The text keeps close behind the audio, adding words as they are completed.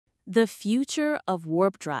The future of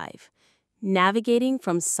warp drive, navigating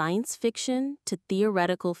from science fiction to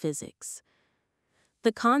theoretical physics.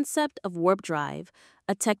 The concept of warp drive,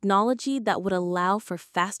 a technology that would allow for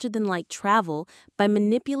faster-than-light travel by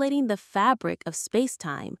manipulating the fabric of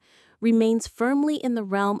spacetime, remains firmly in the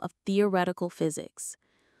realm of theoretical physics.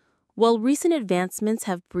 While recent advancements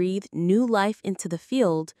have breathed new life into the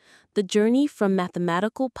field, the journey from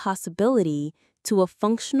mathematical possibility to a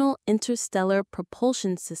functional interstellar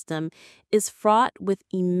propulsion system is fraught with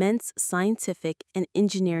immense scientific and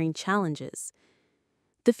engineering challenges.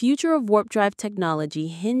 The future of warp drive technology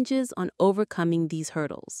hinges on overcoming these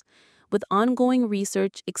hurdles, with ongoing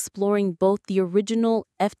research exploring both the original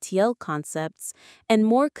FTL concepts and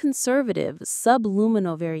more conservative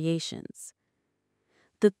subluminal variations.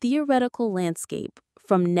 The theoretical landscape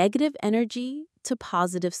from negative energy to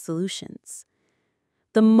positive solutions.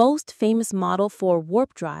 The most famous model for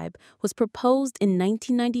warp drive was proposed in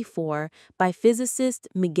 1994 by physicist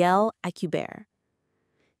Miguel Alcubierre.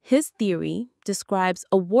 His theory describes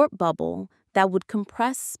a warp bubble that would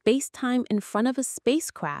compress space-time in front of a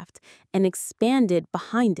spacecraft and expand it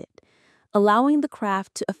behind it, allowing the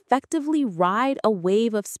craft to effectively ride a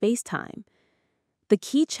wave of space-time. The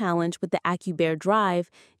key challenge with the Alcubierre drive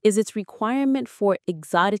is its requirement for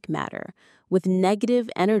exotic matter with negative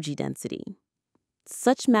energy density.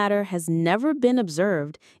 Such matter has never been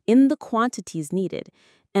observed in the quantities needed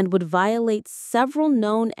and would violate several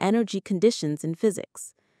known energy conditions in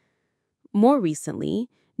physics. More recently,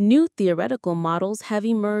 new theoretical models have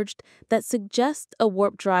emerged that suggest a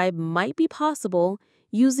warp drive might be possible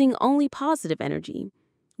using only positive energy,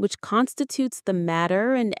 which constitutes the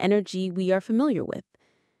matter and energy we are familiar with.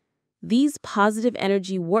 These positive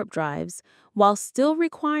energy warp drives, while still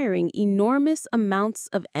requiring enormous amounts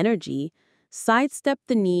of energy, sidestep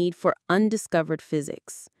the need for undiscovered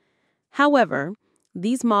physics. However,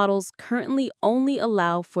 these models currently only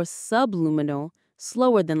allow for subluminal,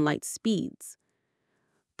 slower-than-light speeds.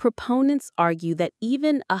 Proponents argue that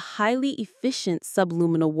even a highly efficient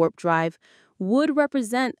subluminal warp drive would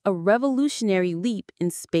represent a revolutionary leap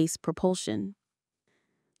in space propulsion.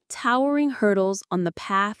 Towering hurdles on the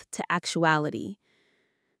path to actuality.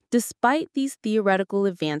 Despite these theoretical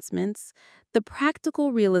advancements, the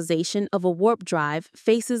practical realization of a warp drive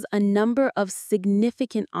faces a number of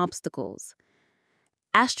significant obstacles.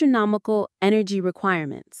 Astronomical energy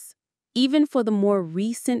requirements. Even for the more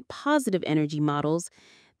recent positive energy models,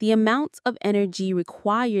 the amount of energy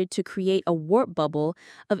required to create a warp bubble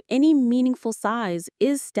of any meaningful size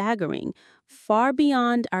is staggering, far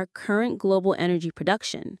beyond our current global energy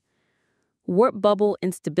production. Warp bubble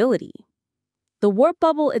instability. The warp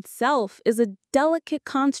bubble itself is a delicate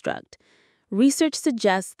construct. Research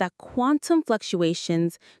suggests that quantum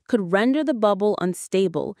fluctuations could render the bubble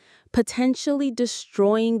unstable, potentially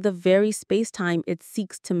destroying the very spacetime it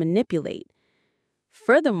seeks to manipulate.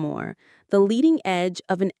 Furthermore, the leading edge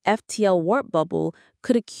of an FTL warp bubble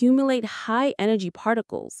could accumulate high-energy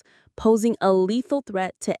particles, posing a lethal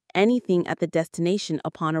threat to anything at the destination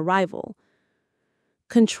upon arrival.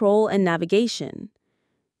 Control and navigation.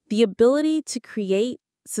 The ability to create,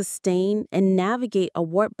 sustain, and navigate a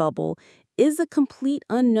warp bubble is a complete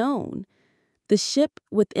unknown. The ship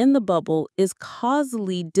within the bubble is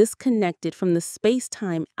causally disconnected from the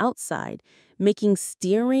space-time outside, making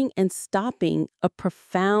steering and stopping a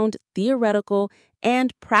profound theoretical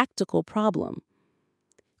and practical problem.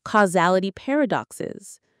 Causality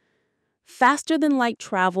paradoxes. Faster-than-light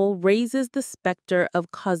travel raises the specter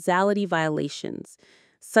of causality violations,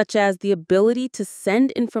 such as the ability to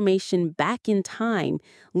send information back in time,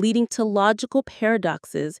 leading to logical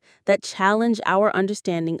paradoxes that challenge our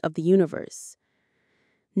understanding of the universe.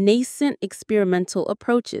 Nascent experimental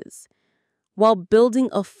approaches. While building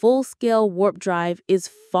a full-scale warp drive is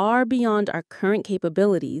far beyond our current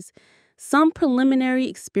capabilities, some preliminary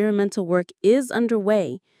experimental work is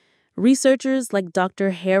underway. Researchers like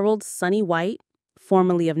Dr. Harold Sonny White,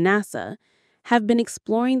 formerly of NASA, have been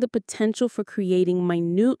exploring the potential for creating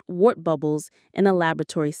minute warp bubbles in a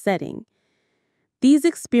laboratory setting. These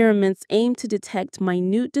experiments aim to detect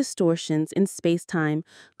minute distortions in spacetime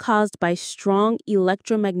caused by strong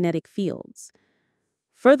electromagnetic fields.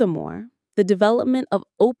 Furthermore, the development of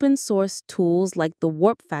open-source tools like the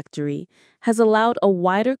Warp Factory has allowed a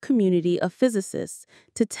wider community of physicists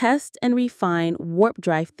to test and refine warp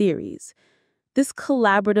drive theories. This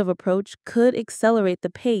collaborative approach could accelerate the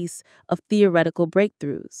pace of theoretical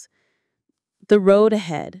breakthroughs. The road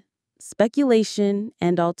ahead, speculation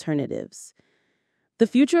and alternatives. The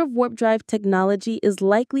future of warp drive technology is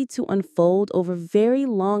likely to unfold over very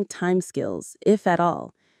long timescales, if at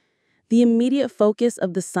all. The immediate focus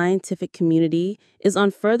of the scientific community is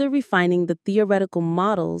on further refining the theoretical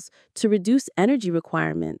models to reduce energy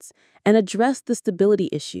requirements and address the stability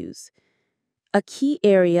issues. A key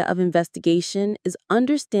area of investigation is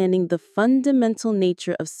understanding the fundamental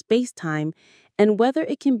nature of spacetime and whether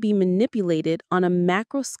it can be manipulated on a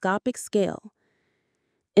macroscopic scale.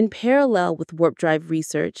 In parallel with warp drive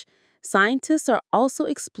research, scientists are also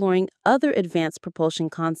exploring other advanced propulsion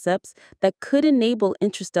concepts that could enable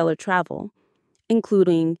interstellar travel,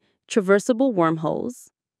 including traversable wormholes,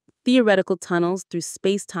 theoretical tunnels through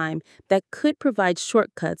spacetime that could provide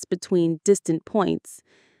shortcuts between distant points.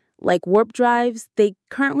 Like warp drives, they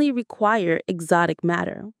currently require exotic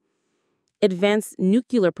matter. Advanced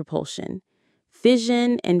nuclear propulsion,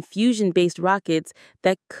 fission and fusion-based rockets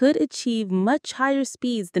that could achieve much higher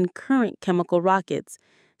speeds than current chemical rockets,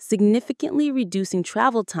 significantly reducing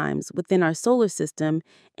travel times within our solar system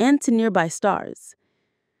and to nearby stars.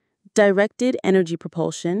 Directed energy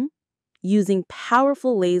propulsion, using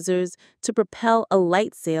powerful lasers to propel a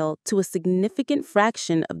light sail to a significant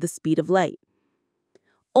fraction of the speed of light.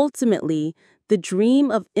 Ultimately, the dream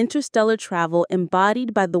of interstellar travel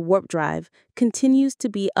embodied by the warp drive continues to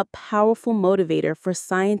be a powerful motivator for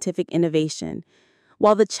scientific innovation.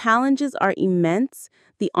 While the challenges are immense,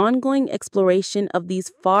 the ongoing exploration of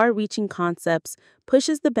these far-reaching concepts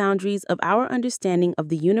pushes the boundaries of our understanding of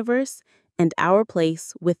the universe and our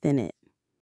place within it.